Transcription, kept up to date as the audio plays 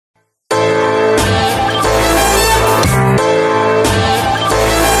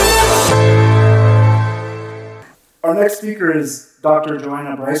our next speaker is Dr.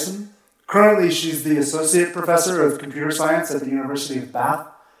 Joanna Bryson. Currently, she's the Associate Professor of Computer Science at the University of Bath.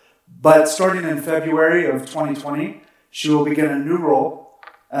 But starting in February of 2020, she will begin a new role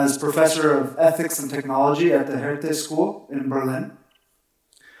as Professor of Ethics and Technology at the Hertie School in Berlin.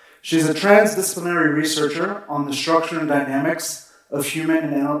 She's a transdisciplinary researcher on the structure and dynamics of human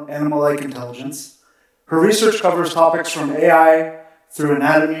and animal-like intelligence. Her research covers topics from AI through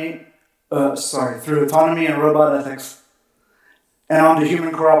through autonomy and robot ethics, and on to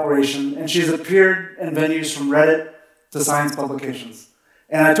human cooperation. And she's appeared in venues from Reddit to science publications.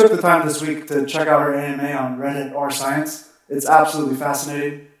 And I took the time this week to check out her AMA on Reddit or Science. It's absolutely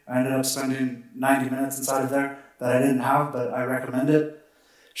fascinating. I ended up spending 90 minutes inside of there that I didn't have, but I recommend it.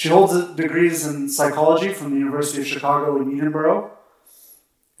 She holds degrees in psychology from the University of Chicago in Edinburgh,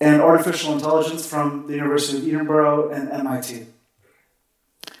 and artificial intelligence from the University of Edinburgh and MIT.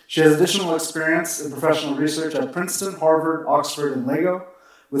 She has additional experience in professional research at Princeton, Harvard, Oxford, and LEGO,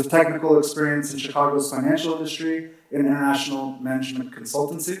 with technical experience in Chicago's financial industry and international management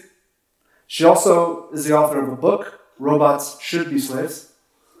consultancy. She also is the author of a book, Robots Should Be Slaves.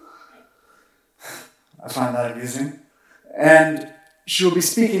 I find that amusing. And she will be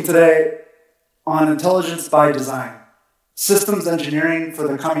speaking today on intelligence by design, systems engineering for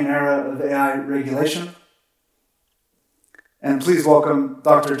the coming era of AI regulation. And please welcome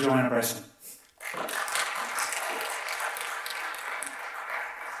Dr. Joanna Bryson.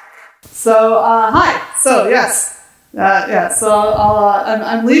 So, hi. So, yes.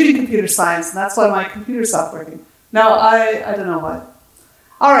 I'm leaving computer science, and that's why my computer stopped working. No, I don't know why.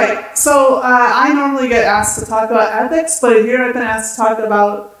 All right, so I normally get asked to talk about ethics, but here I've been asked to talk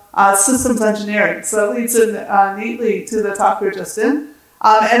about systems engineering. So it leads in neatly to the talk we were just in.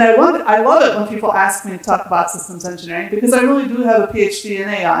 And I love it when people ask me to talk about systems engineering, because I really do have a PhD in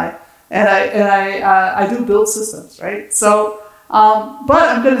AI, and I do build systems, right? So, but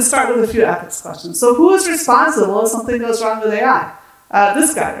I'm going to start with a few ethics questions. So who is responsible if something goes wrong with AI?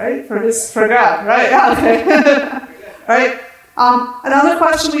 This guy, right? For God, right? Yeah, okay. Right? Another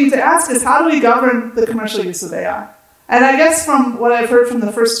question we need to ask is, how do we govern the commercial use of AI? And I guess from what I've heard from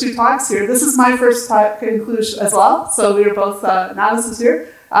the first two talks here, this is my first conclusion as well, so we are both novices here,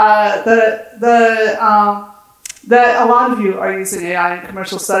 that a lot of you are using AI in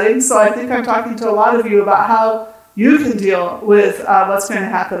commercial settings, so I think I'm talking to a lot of you about how you can deal with what's going to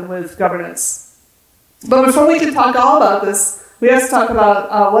happen with governance. But before we can talk all about this, we have to talk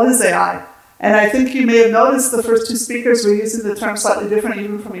about what is AI. And I think you may have noticed the first two speakers were using the term slightly different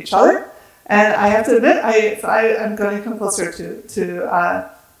even from each other. And I have to admit, I'm going to come closer to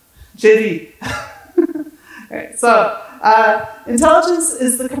JD. Okay, so intelligence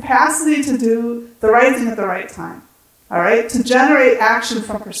is the capacity to do the right thing at the right time, all right? To generate action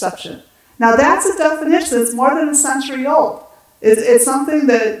from perception. Now that's a definition that's more than a century old. It's something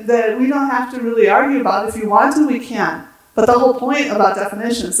that we don't have to really argue about. If you want to, we can. But the whole point about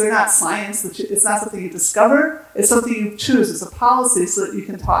definitions, they're not science. It's not something you discover. It's something you choose. It's a policy so that you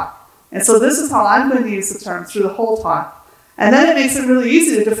can talk. And so this is how I'm going to use the term through the whole talk. And then it makes it really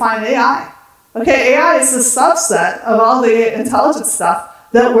easy to define AI. Okay, AI is a subset of all the intelligence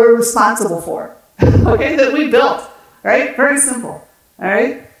stuff that we're responsible for. Okay, that we built. Right? Very simple. All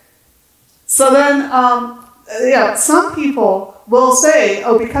right? So then, some people will say,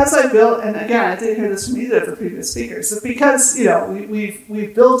 oh, because I built, and again, I didn't hear this from either of the previous speakers, because,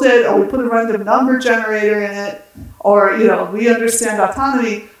 we've built it, or we put a random number generator in it, or, we understand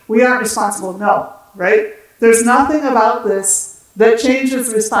autonomy, we aren't responsible. No, right? There's nothing about this that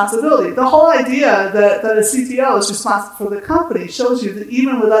changes responsibility. The whole idea that a CTO is responsible for the company shows you that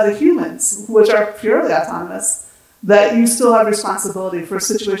even with other humans, which are purely autonomous, that you still have responsibility for a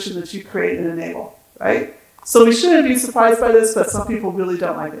situation that you create and enable, right? So we shouldn't be surprised by this, but some people really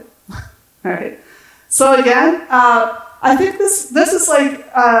don't like it. All right. So again, I think this is like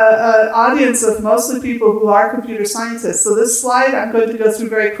an audience of mostly people who are computer scientists. So this slide I'm going to go through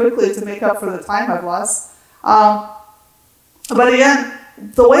very quickly to make up for the time I've lost. But again,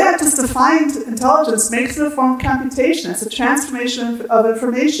 the way I've just defined intelligence makes it a form of computation. It's a transformation of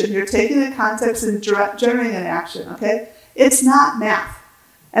information. You're taking a context and generating an action, okay? It's not math.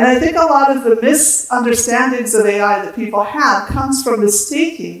 And I think a lot of the misunderstandings of AI that people have comes from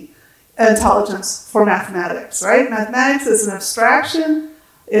mistaking intelligence for mathematics, right? Mathematics is an abstraction.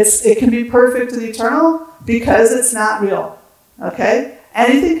 It can be perfect and eternal because it's not real, okay?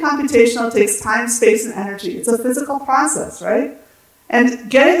 Anything computational takes time, space, and energy. It's a physical process, right? And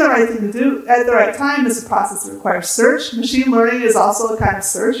getting the right thing to do at the right time is a process that requires search. Machine learning is also a kind of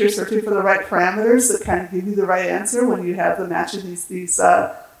search. You're searching for the right parameters that kind of give you the right answer when you have them matching these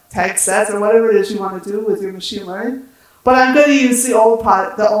tag sets or whatever it is you want to do with your machine learning. But I'm going to use the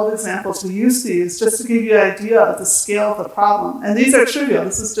old examples we used to use just to give you an idea of the scale of the problem. And these are trivial.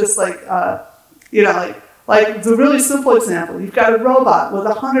 This is just like, like the really simple example. You've got a robot with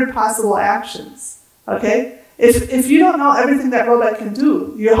 100 possible actions, okay? If you don't know everything that robot can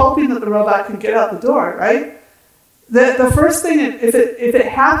do, you're hoping that the robot can get out the door, right? The first thing, if it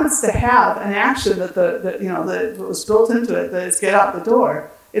happens to have an action that that was built into it, that is get out the door,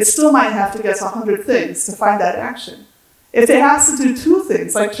 it still might have to guess 100 things to find that action. If it has to do 2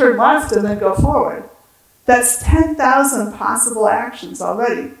 things, like turn left and then go forward, that's 10,000 possible actions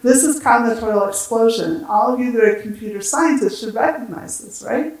already. This is combinatorial explosion. All of you that are computer scientists should recognize this,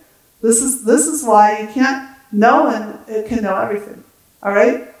 right? This is why you can't know and it can know everything, all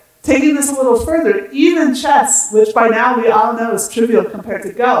right? Taking this a little further, even chess, which by now we all know is trivial compared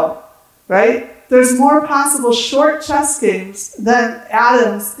to Go, right? There's more possible short chess games than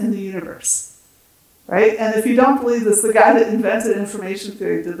atoms in the universe. Right? And if you don't believe this, the guy that invented information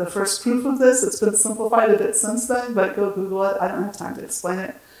theory did the first proof of this. It's been simplified a bit since then, but go Google it. I don't have time to explain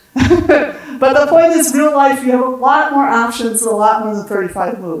it. But the point is, real life, you have a lot more options and a lot more than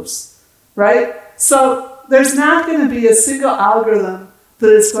 35 moves. Right? So there's not going to be a single algorithm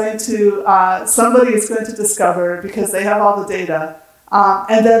that is going to, somebody is going to discover because they have all the data,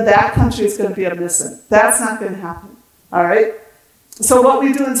 and then that country is going to be omniscient. That's not going to happen. All right? So what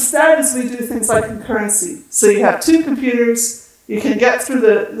we do instead is we do things like concurrency. So you have 2 computers, you can get through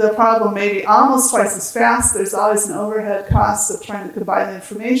the problem maybe almost twice as fast. There's always an overhead cost of trying to combine the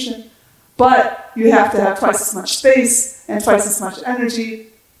information, but you have to have twice as much space and twice as much energy.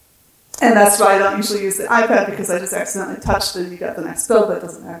 And that's why I don't usually use the iPad, because I just accidentally touched it and you got the next build, but it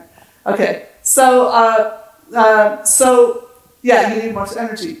doesn't matter. Okay, so yeah, you need more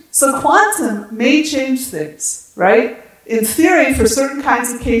energy. So quantum may change things, right? In theory, for certain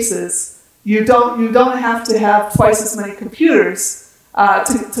kinds of cases, you don't have to have twice as many computers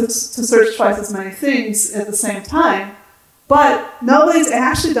to search twice as many things at the same time. But nobody's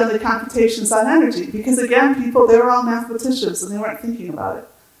actually done the computations on energy because, again, they were all mathematicians and they weren't thinking about it,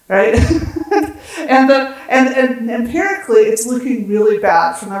 right? and empirically, it's looking really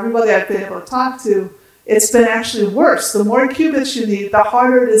bad. From everybody I've been able to talk to, it's been actually worse. The more qubits you need, the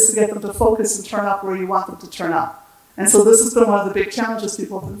harder it is to get them to focus and turn up where you want them to turn up. And so this has been one of the big challenges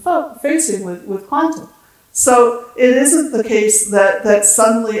people have been facing with quantum. So it isn't the case that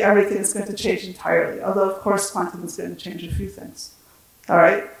suddenly everything is going to change entirely, although of course quantum is going to change a few things. All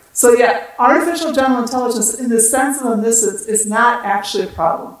right? So yeah, artificial general intelligence in the sense of omniscience is not actually a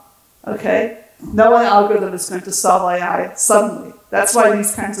problem. Okay? No one algorithm is going to solve AI suddenly. That's why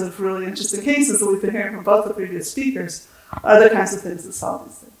these kinds of really interesting cases that we've been hearing from both the previous speakers are the kinds of things that solve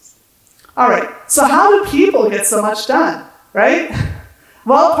these things. All right, so how do people get so much done, right?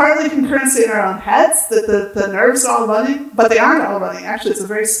 Well, partly concurrency in our own heads, that the nerves are all running, but they aren't all running. Actually, it's a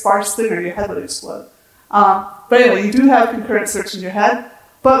very sparse thing or your head would explode. But anyway, you do have concurrent search in your head.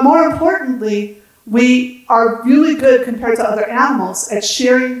 But more importantly, we are really good compared to other animals at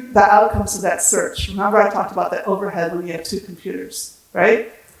sharing the outcomes of that search. Remember I talked about that overhead when you have 2 computers,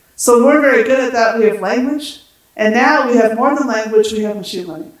 right? So we're very good at that. We have language. And now we have more than language, we have machine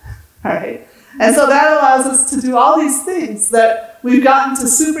learning. All right? And so that allows us to do all these things that we've gotten to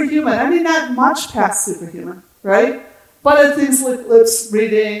superhuman. I mean, not much past superhuman, right? But at things like lips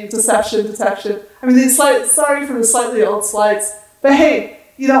reading, deception, detection. I mean, sorry for the slightly old slides, but hey,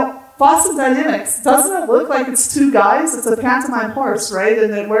 Boston Dynamics, doesn't it look like it's 2 guys? It's a pantomime horse, right?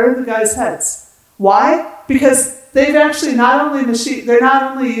 And then where are the guys' heads? Why? Because they've actually they're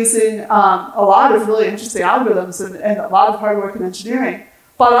not only using a lot of really interesting algorithms and a lot of hard work in engineering,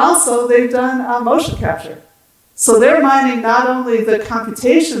 but also they've done motion capture. So they're mining not only the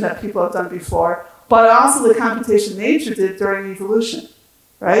computation that people have done before, but also the computation nature did during evolution,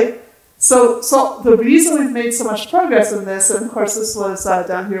 right? So the reason we've made so much progress in this, and of course this was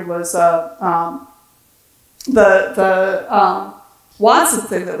down here was the Watson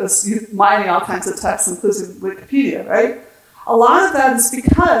thing that was mining all kinds of texts, including Wikipedia, right? A lot of that is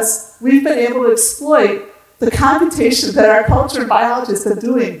because we've been able to exploit the computation that our culture and biology has been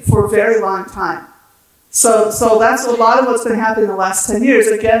doing for a very long time. So that's a lot of what's been happening in the last 10 years,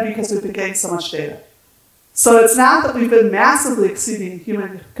 again, because we've been getting so much data. So it's not that we've been massively exceeding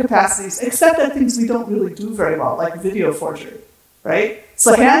human capacities, except at things we don't really do very well, like video forgery, right?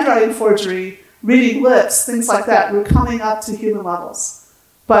 So handwriting forgery, reading lips, things like that, we're coming up to human levels.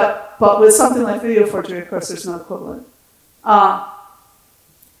 But with something like video forgery, of course, there's no equivalent.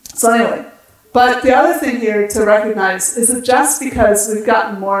 So anyway, but the other thing here to recognize is that just because we've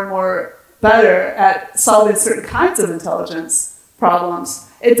gotten more and more better at solving certain kinds of intelligence problems,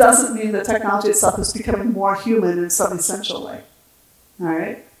 it doesn't mean that technology itself is becoming more human in some essential way. All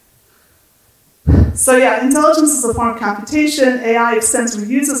right? So yeah, intelligence is a form of computation. AI extensively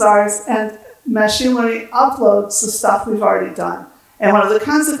uses ours, and machine learning uploads the stuff we've already done. And one of the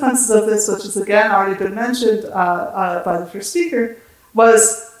consequences of this, which has again already been mentioned by the first speaker,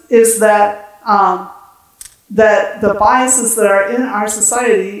 is that that the biases that are in our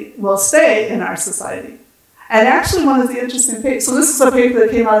society will stay in our society. And actually, one of the interesting papers, so this is a paper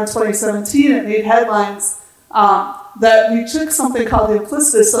that came out in 2017. It made headlines that we took something called the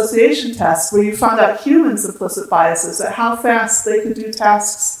implicit association test, where you found out humans' implicit biases, at how fast they could do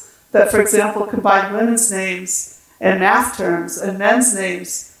tasks that, for example, combine women's names and math terms and men's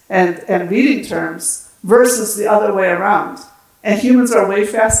names and reading terms versus the other way around. And humans are way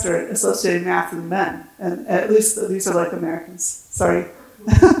faster at associating math than men. And at least these are like Americans. Sorry.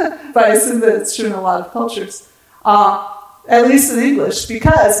 But I assume that it's true in a lot of cultures. At least in English,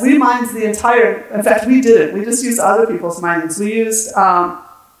 because we mined the entire, in fact, we didn't. We just used other people's minings. We used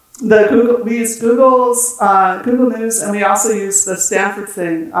Google News, and we also used the Stanford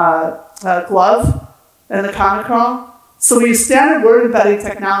thing, Glove, and the Common Crawl. So we use standard word embedding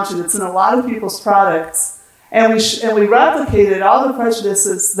technology that's in a lot of people's products, and we replicated all the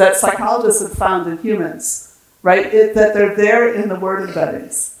prejudices that psychologists have found in humans, right? That they're there in the word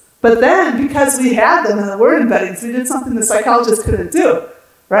embeddings. But then, because we had them in the word embeddings, we did something the psychologists couldn't do,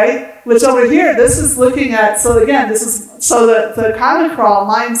 right? Which over here, this is looking at, so again, the Common Crawl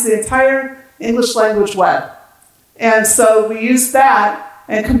mines the entire English language web. And so we used that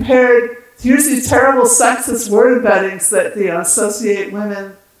and compared, here's these terrible sexist word embeddings that associate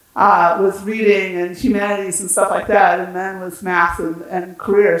women with reading and humanities and stuff like that, and men with math and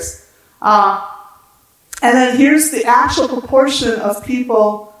careers. And then here's the actual proportion of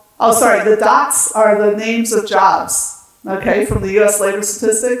people. Oh, sorry, the dots are the names of jobs, okay, from the US labor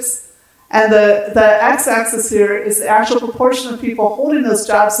statistics. And the x-axis here is the actual proportion of people holding those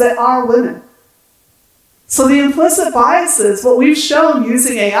jobs that are women. So the implicit biases, what we've shown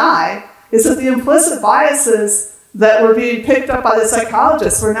using AI, is that the implicit biases that were being picked up by the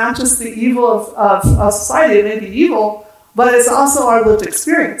psychologists were not just the evil of society. It may be evil, but it's also our lived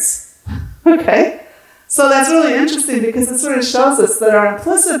experience, okay? So that's really interesting because it sort of shows us that our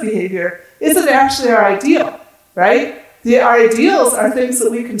implicit behavior isn't actually our ideal, right? Our ideals are things that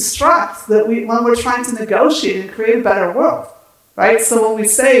we construct when we're trying to negotiate and create a better world, right? So when we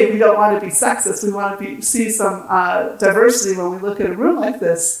say we don't want to be sexist, we want to see some diversity when we look at a room like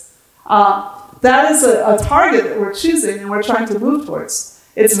this, that is a target that we're choosing and we're trying to move towards.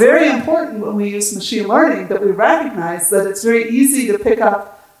 It's very important when we use machine learning that we recognize that it's very easy to pick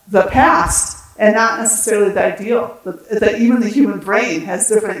up the past and not necessarily the ideal. That even the human brain has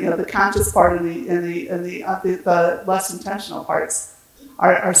different, the conscious part and the less intentional parts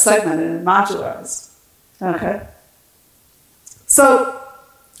are segmented and modularized. Okay. So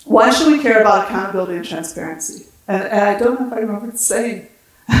why should we care about accountability and transparency? And I don't know if I remember saying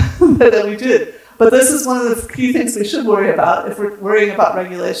that we did, but this is one of the key things we should worry about if we're worrying about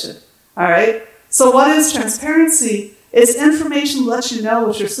regulation. All right. So what is transparency? It's information that lets you know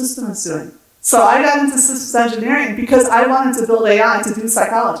what your system is doing. So I got into systems engineering because I wanted to build AI to do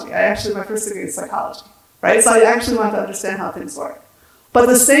psychology. My first degree is psychology, right? So I actually wanted to understand how things work. But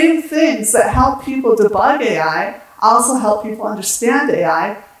the same things that help people debug AI also help people understand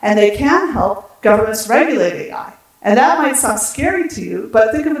AI, and they can help governments regulate AI. And that might sound scary to you,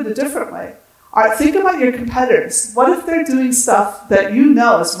 but think of it a different way. Think about your competitors. What if they're doing stuff that you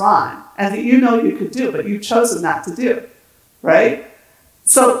know is wrong, and that you know you could do, but you've chosen not to do, right?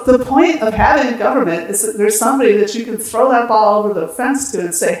 So the point of having a government is that there's somebody that you can throw that ball over the fence to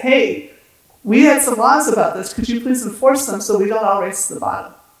and say, hey, we had some laws about this. Could you please enforce them so we don't all race to the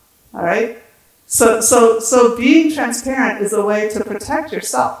bottom? All right? So being transparent is a way to protect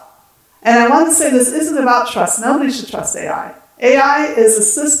yourself. And I want to say this isn't about trust. Nobody should trust AI. AI is a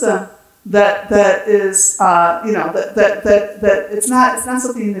system that is, that it's not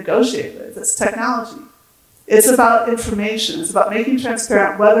something you negotiate with. It's technology. It's about information. It's about making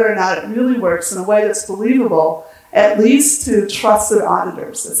transparent whether or not it really works in a way that's believable, at least to trusted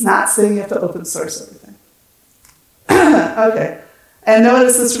auditors. It's not saying you have to open source everything. Okay. And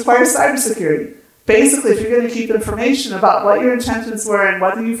notice this requires cybersecurity. Basically, if you're going to keep information about what your intentions were and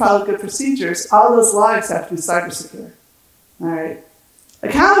whether you followed good procedures, all those logs have to be cyber secure. All right.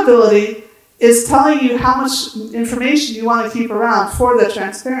 Accountability is telling you how much information you want to keep around for the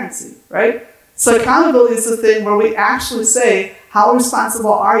transparency, right? So accountability is the thing where we actually say, how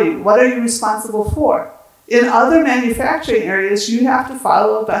responsible are you? What are you responsible for? in other manufacturing areas, you have to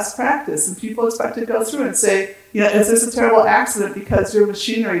follow best practice, and people expect to go through and say, if there's a terrible accident because your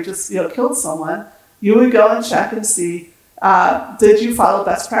machinery just killed someone, you would go and check and see, did you follow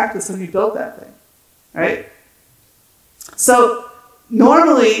best practice when you built that thing, right? So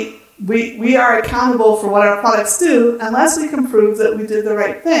normally, we are accountable for what our products do unless we can prove that we did the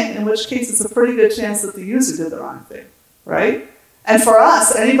right thing, in which case it's a pretty good chance that the user did the wrong thing, right? And for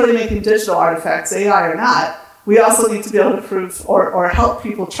us, anybody making digital artifacts, AI or not, we also need to be able to prove or help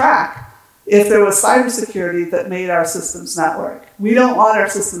people track if there was cybersecurity that made our systems not work. We don't want our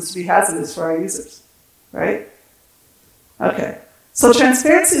systems to be hazardous for our users, right? Okay. So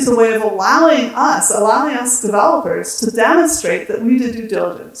transparency is a way of allowing us developers to demonstrate that we did due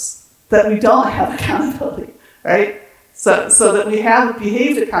diligence, that we don't have accountability, right? So that we have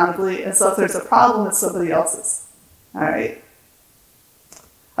behaved accountably, and so if there's a problem, it's somebody else's, all right?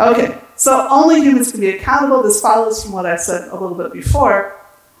 Okay, so only humans can be accountable. This follows from what I said a little bit before.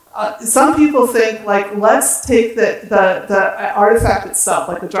 Some people think, let's take the artifact itself,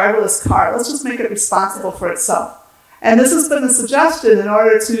 like the driverless car, let's just make it responsible for itself. And this has been a suggestion in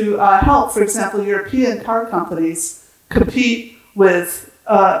order to help, for example, European car companies compete with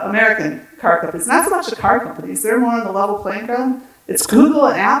American car companies. Not so much the car companies, they're more on the level playing ground. It's Google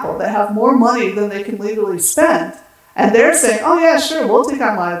and Apple that have more money than they can legally spend. And they're saying, oh yeah, sure, we'll take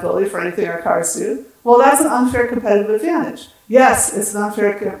on liability for anything our cars do. Well, that's an unfair competitive advantage. Yes, it's an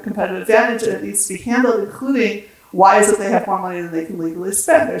unfair competitive advantage, and it needs to be handled, including why is it they have more money than they can legally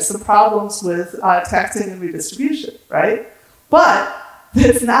spend. There's some problems with taxing and redistribution, right? But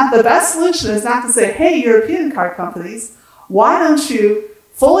it's not, the best solution is not to say, hey, European car companies, why don't you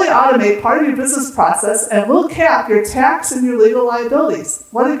fully automate part of your business process and we'll cap your tax and your legal liabilities.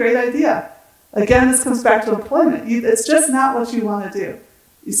 What a great idea. Again, this comes back to employment. It's just not what you want to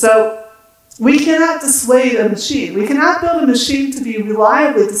do. So we cannot dissuade a machine. We cannot build a machine to be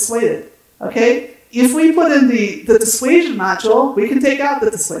reliably dissuaded, okay? If we put in the dissuasion module, we can take out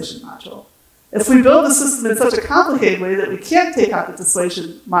the dissuasion module. If we build the system in such a complicated way that we can't take out the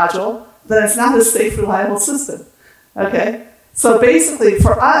dissuasion module, then it's not a safe, reliable system, okay? So basically,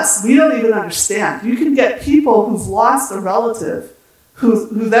 for us, we don't even understand. You can get people who've lost a relative who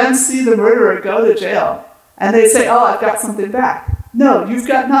then see the murderer go to jail, and they say, oh, I've got something back. No, you've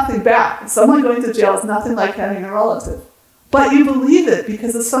got nothing back. Someone going to jail is nothing like having a relative. But you believe it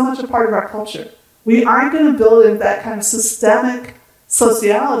because it's so much a part of our culture. We aren't going to build in that kind of systemic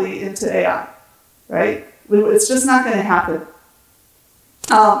sociality into AI, right? It's just not going to happen.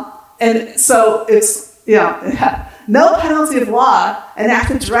 And so it's, no penalty of law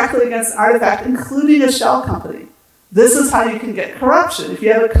enacted directly against an artifact, including a shell company. This is how you can get corruption. If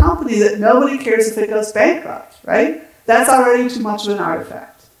you have a company that nobody cares if it goes bankrupt, right? That's already too much of an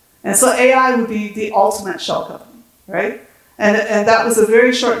artifact. And so AI would be the ultimate shell company, right? And that was a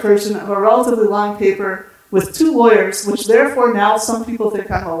very short version of a relatively long paper with 2 lawyers, which therefore now some people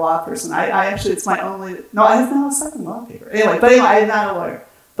think I'm a law person. I actually, it's my only, no, I have now a second law paper. Anyway, I am not a lawyer.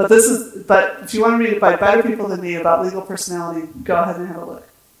 But if you want to read it by better people than me about legal personality, go ahead and have a look.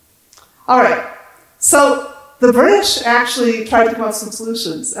 All right, so the British actually tried to come up with some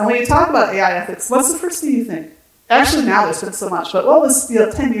solutions. And when you talk about AI ethics, what's the first thing you think? Actually, now there's been so much, but what was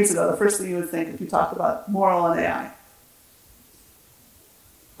 10 years ago the first thing you would think if you talked about moral and AI?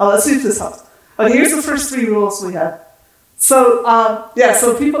 Oh, let's see if this helps. Okay, here's the first 3 rules we had. So,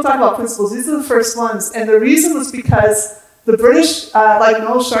 so people talk about principles. These are the first ones. And the reason was because the British, like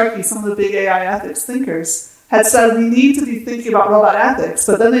Noel Sharkey, some of the big AI ethics thinkers, had said we need to be thinking about robot ethics,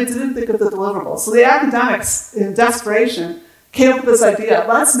 but then they didn't think of the deliverables. So the academics, in desperation, came up with this idea,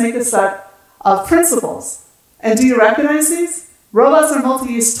 let's make a set of principles. And do you recognize these? Robots are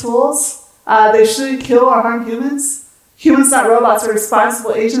multi-use tools. They shouldn't kill or harm humans. Humans, not robots, are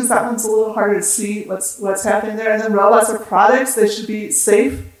responsible agents. That one's a little harder to see what's happening there. And then robots are products. They should be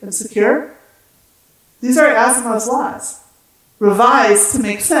safe and secure. These are Asimov's laws, revised to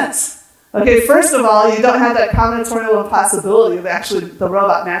make sense. Okay, first of all, you don't have that combinatorial impossibility of actually the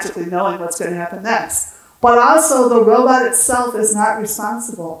robot magically knowing what's going to happen next. But also, the robot itself is not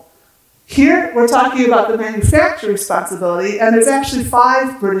responsible. Here, we're talking about the manufacturer responsibility, and there's actually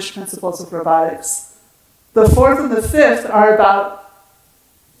 5 British principles of robotics. The 4th and the 5th are about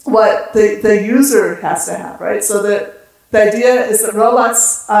what the user has to have, right? So the idea is that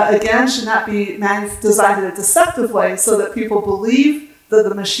robots, again, should not be designed in a deceptive way so that people believe that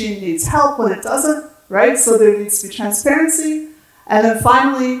the machine needs help when it doesn't, right? So there needs to be transparency. And then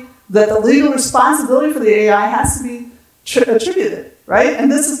finally, that the legal responsibility for the AI has to be attributed, right? And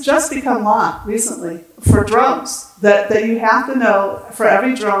this has just become law recently for drones, that you have to know for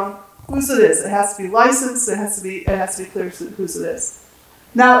every drone whose it is. It has to be licensed. It has to be clear whose it is.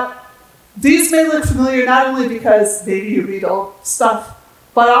 Now, these may look familiar not only because maybe you read old stuff,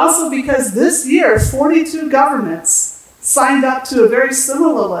 but also because this year 42 governments signed up to a very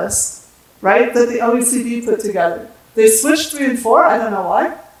similar list, right, that the OECD put together. They switched 3 and 4, I don't know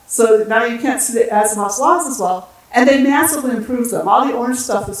why. So now you can't see the Asimov's laws as well. And they massively improved them. All the orange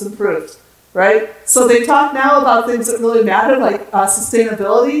stuff is improved, right? So they talk now about things that really matter, like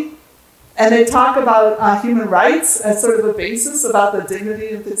sustainability. And they talk about human rights as sort of a basis about the dignity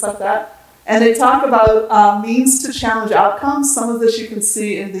and things like that. And they talk about means to challenge outcomes. Some of this you can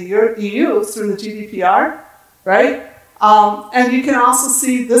see in the EU through the GDPR, right? And you can also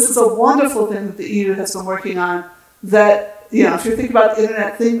see this is a wonderful thing that the EU has been working on, that, you know, if you think about the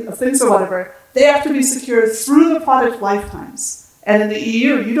Internet of Things or whatever, they have to be secured through the product lifetimes. And in the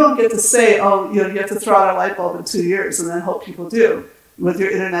EU, you don't get to say, oh, you know, you have to throw out a light bulb in 2 years and then hope people do with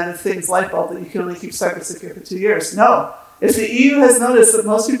your Internet of Things light bulb that you can only keep cyber secure for 2 years. No. If the EU has noticed that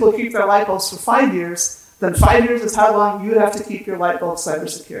most people keep their light bulbs for 5 years, then 5 years is how long you have to keep your light bulb cyber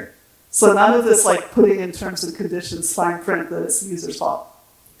secure. So none of this like putting in terms and conditions fine print that it's the user's fault.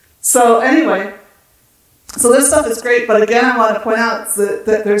 So anyway, so this stuff is great, but again, I want to point out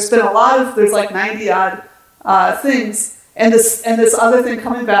that there's been a lot of, there's like 90 odd things, and this other thing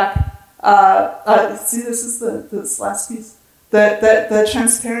coming back, see this is this last piece, that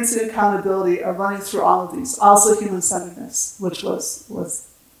transparency and accountability are running through all of these. Also human-centeredness, which was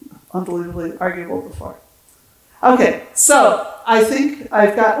unbelievably arguable before. Okay, so I think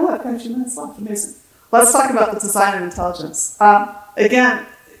I've got a few minutes left, amazing. Let's talk about the design of intelligence. Again,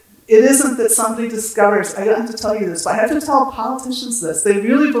 it isn't that somebody discovers, I don't have to tell you this, but I have to tell politicians this. They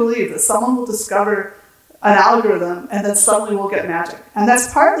really believe that someone will discover an algorithm and then suddenly we'll get magic. And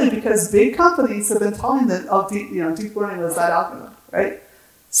that's partly because big companies have been telling them, oh, deep learning was that algorithm, right?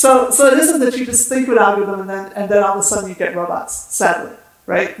 So it isn't that you just think of an algorithm and then all of a sudden you get robots, sadly,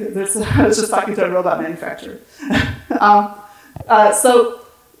 right? I was just talking to a robot manufacturer. So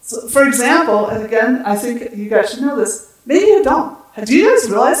for example, and again, I think you guys should know this, maybe you don't. Do you guys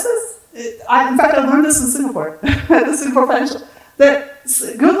realize this? In fact, I learned this in Singapore, at the Singapore Financial, that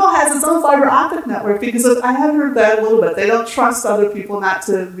Google has its own fiber optic network because I have heard that a little bit. They don't trust other people not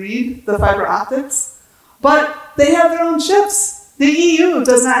to read the fiber optics, but they have their own chips. The EU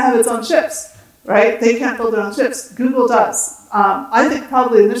does not have its own chips, right? They can't build their own chips. Google does. I think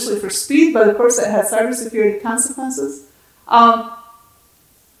probably initially for speed, but of course it has cybersecurity consequences. And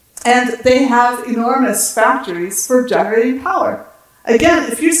they have enormous factories for generating power.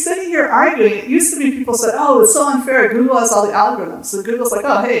 Again, if you're sitting here arguing, it used to be people said, oh, it's so unfair, Google has all the algorithms. So Google's like,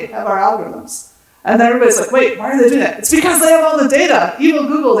 oh, hey, have our algorithms. And then everybody's like, wait, why are they doing that? It's because they have all the data. Evil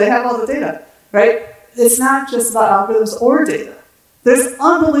Google, they have all the data, right? It's not just about algorithms or data. There's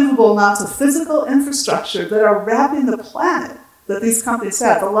unbelievable amounts of physical infrastructure that are wrapping the planet that these companies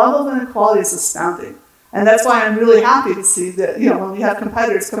have. The level of inequality is astounding. And that's why I'm really happy to see that, when we have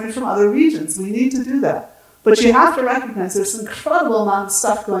competitors coming from other regions, we need to do that. But you have to recognize there's an incredible amount of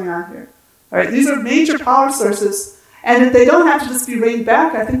stuff going on here. All right, these are major power sources, and if they don't have to just be reined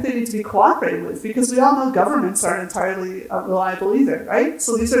back, I think they need to be cooperated with, because we all know governments aren't entirely reliable either, right?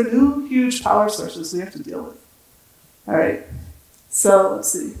 So these are new, huge power sources we have to deal with. All right, so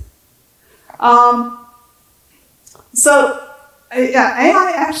let's see. AI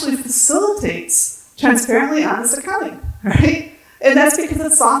actually facilitates transparently honest accounting, right? And that's because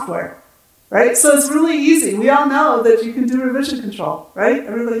it's software. Right? So it's really easy. We all know that you can do revision control, right?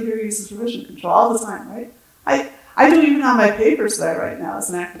 Everybody here uses revision control all the time, right? I do even on my papers that I write now as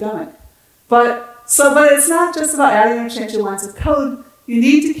an academic. But it's not just about adding or changing lines of code. You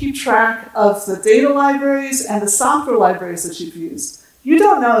need to keep track of the data libraries and the software libraries that you've used. You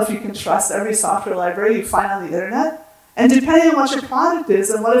don't know if you can trust every software library you find on the internet. And depending on what your product is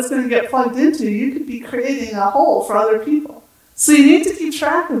and what it's going to get plugged into, you could be creating a hole for other people. So you need to keep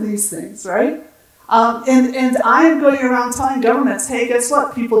track of these things, right? And I'm going around telling governments, hey, guess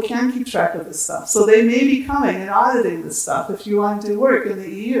what? People can keep track of this stuff. So they may be coming and auditing this stuff if you want to do work in the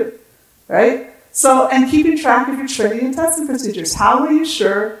EU, right? So, and keeping track of your training and testing procedures. How were you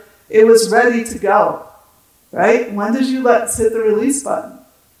sure it was ready to go, right? When did you hit the release button,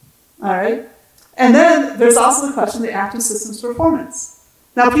 all right? And then there's also the question of the active systems performance.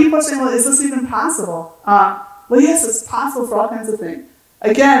 Now people are saying, well, is this even possible? Well, yes, it's possible for all kinds of things.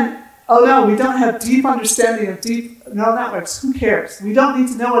 Again, oh no, we don't have deep understanding of deep neural networks. Who cares? We don't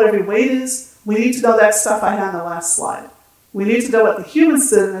need to know what every weight is. We need to know that stuff I had on the last slide. We need to know what the humans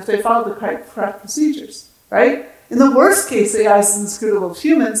did and if they followed the correct procedures, right? In the worst case, AI is inscrutable of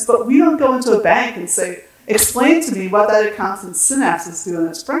humans, but we don't go into a bank and say, explain to me what that accountant's synapses do in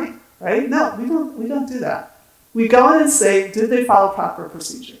its brain, right? No, we don't do that. We go in and say, did they follow proper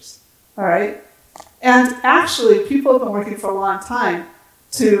procedures? All right? And actually, people have been working for a long time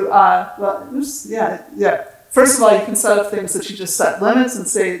to, First of all, you can set up things that you just set limits and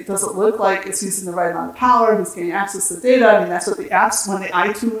say, does it look like it's using the right amount of power? Who's getting access to the data? I mean, that's what the apps,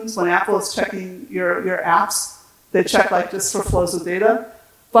 when Apple is checking your apps, they check like just for flows of data.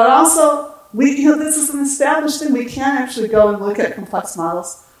 But also, this is an established thing. We can actually go and look at complex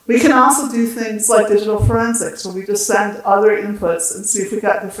models. We can also do things like digital forensics, where we just send other inputs and see if we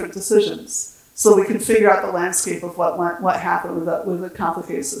got different decisions. So we can figure out the landscape of what happened with a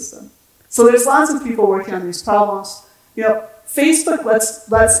complicated system. So there's lots of people working on these problems. Facebook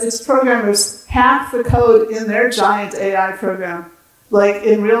lets its programmers hack the code in their giant AI program, like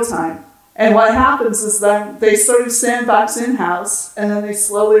in real time. And what happens is then they sort of sandbox in-house, and then they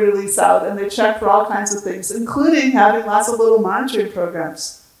slowly release out, and they check for all kinds of things, including having lots of little monitoring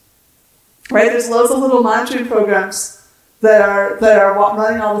programs. Right? There's loads of little monitoring programs that are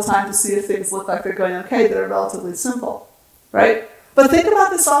running all the time to see if things look like they're going okay, that are relatively simple. Right? But think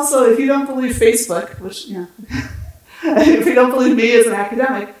about this also, if you don't believe Facebook, which, if you don't believe me as an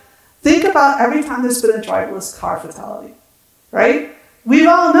academic, think about every time there's been a driverless car fatality, right? We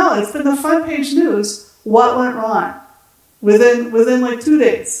all know, it's been the front page news, what went wrong within like 2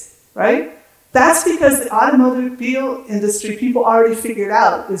 days, right? That's because the automobile industry, people already figured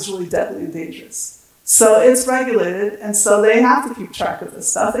out, is really deadly and dangerous. So it's regulated, and so they have to keep track of this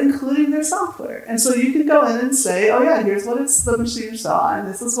stuff, including their software. And so you can go in and say, oh yeah, here's what the machine saw, and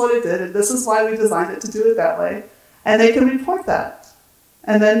this is what it did, and this is why we designed it to do it that way. And they can report that.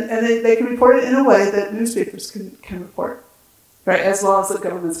 And then they can report it in a way that newspapers can report, right? As well as the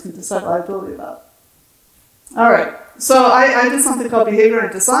governments can decide liability about. All right, so I did something called behavior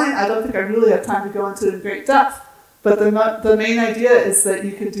and design. I don't think I really have time to go into it in great depth. But the main idea is that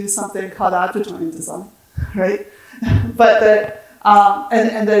you can do something called object-oriented design, right? But the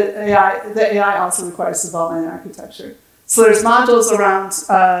AI also requires development and architecture. So there's modules around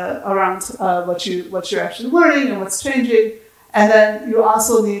what you're actually learning and what's changing, and then you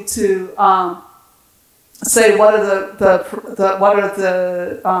also need to say what are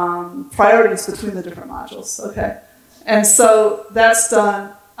the priorities between the different modules. Okay, and so that's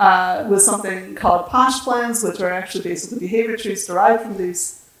done with something called POSH plans, which are actually basically behavior trees derived from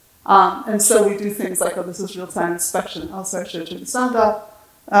these. And so we do things like, this is real-time inspection. Oh, sorry, I should have turned the sound off.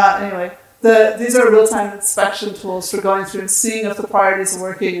 Anyway, these are real-time inspection tools for going through and seeing if the priorities are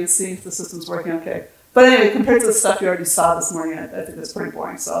working and seeing if the system's working okay. But anyway, compared to the stuff you already saw this morning, I think that's pretty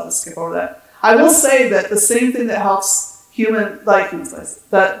boring, so I'll just skip over that. I will say that the same thing that helps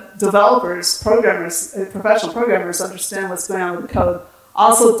that developers, programmers, professional programmers understand what's going on with the code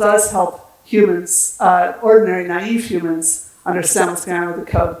also does help humans, ordinary, naive humans, understand what's going on with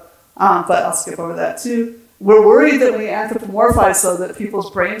the code. But I'll skip over that too. We're worried that we anthropomorphize so that people's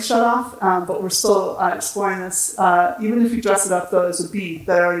brains shut off, but we're still exploring this. Even if you dress it up, though, as a bee,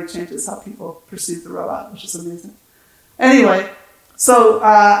 that already changes how people perceive the robot, which is amazing. Anyway, so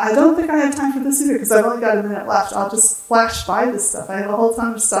I don't think I have time for this either, because I've only got a minute left. I'll just flash by this stuff. I have a whole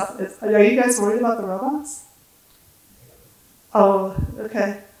ton of stuff. Are you guys worried about the robots? Oh,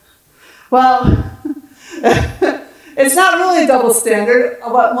 okay. Well, it's not really a double standard.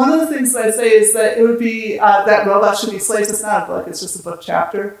 One of the things that I say is that it would be that robots should be slaves. It's not a book, it's just a book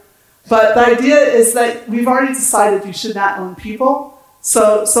chapter. But the idea is that we've already decided you should not own people.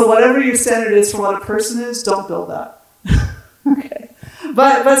 So whatever your standard is for what a person is, don't build that. Okay.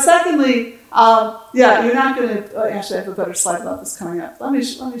 But secondly, you're not going to, actually I have a better slide about this coming up. Let me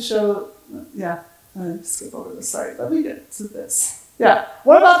show, let me skip over this, sorry. Let me get to this. Yeah.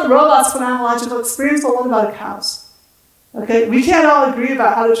 What about the robots' phenomenological experience? Well, what about cows? Okay, we can't all agree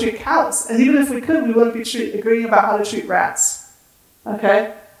about how to treat cows. And even if we could, we wouldn't be agreeing about how to treat rats.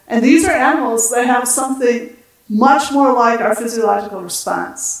 Okay? And these are animals that have something much more like our physiological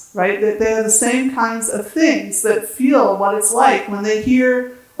response, right? They have the same kinds of things that feel what it's like when they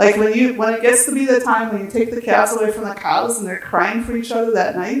hear, like when it gets to be the time when you take the calves away from the cows and they're crying for each other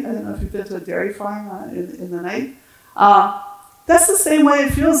that night. I don't know if you've been to a dairy farm in the night. That's the same way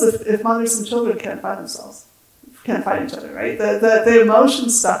it feels if mothers and children can't find themselves. Can't fight each other, right? The emotion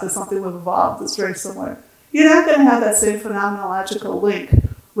stuff is something we've evolved that's very similar. You're not going to have that same phenomenological link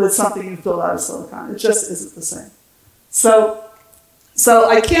with something you've built out of silicon. It just isn't the same. So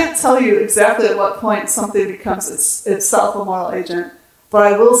I can't tell you exactly at what point something becomes itself a moral agent, but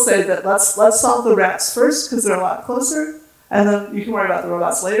I will say that let's solve the rats first because they're a lot closer, and then you can worry about the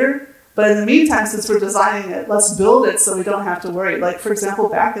robots later. But in the meantime, since we're designing it, let's build it so we don't have to worry. Like, for example,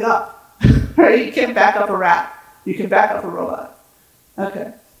 back it up. Right? You can't back up a rat. You can back up a robot.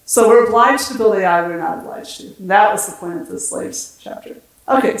 Okay. So we're obliged to build AI, we're not obliged to. And that was the point of the slaves chapter.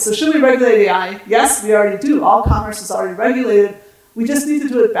 Okay, so should we regulate AI? Yes, we already do. All commerce is already regulated. We just need to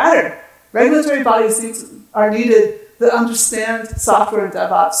do it better. Regulatory bodies are needed that understand software and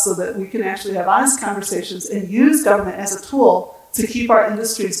DevOps so that we can actually have honest conversations and use government as a tool to keep our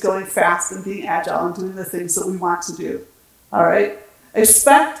industries going fast and being agile and doing the things that we want to do. All right?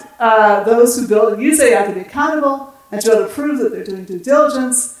 Expect those who build and use AI to be accountable and to be able to prove that they're doing due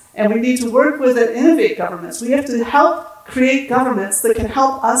diligence. And we need to work with and innovate governments. We have to help create governments that can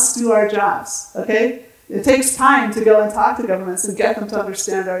help us do our jobs. Okay? It takes time to go and talk to governments and get them to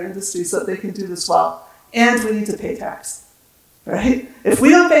understand our industry so that they can do this well. And we need to pay tax. Right? If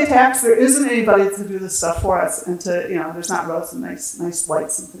we don't pay tax, there isn't anybody to do this stuff for us, and to, there's not roads and nice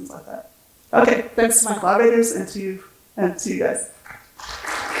lights and things like that. Okay, thanks to my collaborators and to you guys.